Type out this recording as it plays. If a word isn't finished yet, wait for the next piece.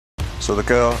So the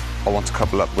girl I want to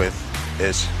couple up with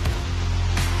is...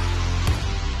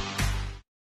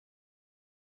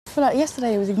 I feel like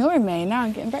yesterday he was ignoring me, now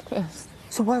I'm getting breakfast.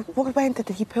 So what way did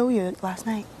he pull you last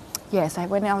night? Yeah, so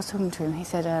when I was talking to him, he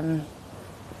said,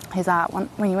 he's like,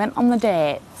 when you went on the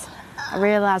date, I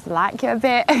realised I like you a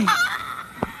bit. I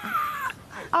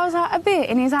was like, a bit?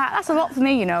 And he's like, that's a lot for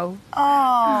me, you know.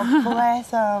 Oh,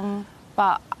 bless him.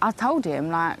 But I told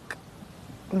him, like,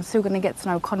 I'm still going to get to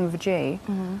know Connagh with a G.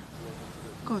 Mm-hmm.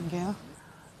 Go on, girl.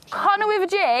 Connagh with a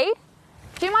G?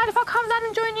 Do you mind if I come down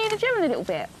and join you in the gym a little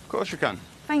bit? Of course you can.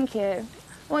 Thank you.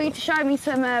 I want you to show me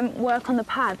some work on the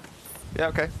pad. Yeah,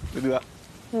 OK. We'll do that.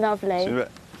 Lovely. See you in a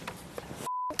bit.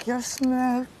 You're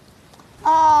smooth.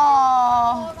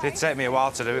 Oh. It did take me a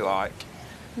while to do it, like.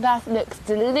 That looks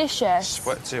delicious.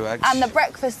 Split 2 eggs. And the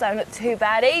breakfast don't look too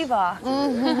bad either.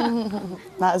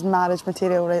 That is marriage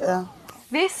material right there.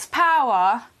 This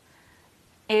power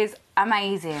is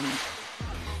amazing.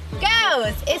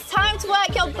 Girls, it's time to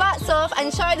work your butts off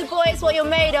and show the boys what you're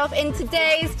made of in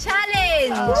today's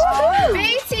challenge. Oh.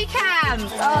 Booty cam.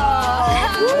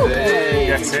 Oh. Hey,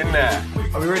 get in there.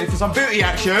 Are we ready for some booty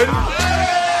action?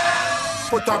 Yeah.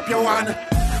 Put up your one.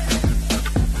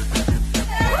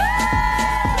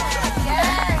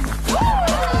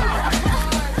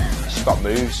 She's got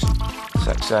moves.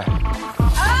 Sexy.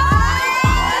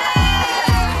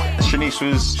 Shanice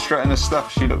was strutting her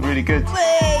stuff. She looked really good.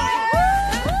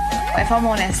 If I'm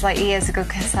honest, like, he is a good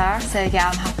kisser, so yeah,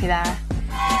 I'm happy there.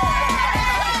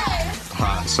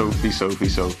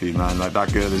 Sophie, man. Like,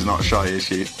 that girl is not shy, is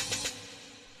she?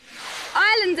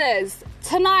 Islanders,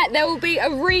 tonight there will be a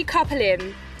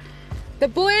recoupling. The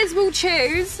boys will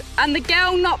choose, and the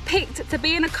girl not picked to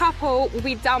be in a couple will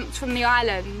be dumped from the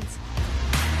island.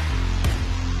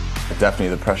 Definitely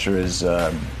the pressure is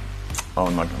on.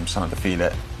 I'm starting to feel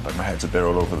it. Like, my head's a bit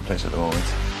all over the place at the moment.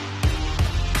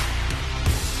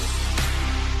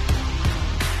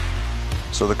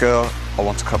 So the girl I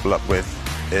want to couple up with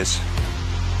is...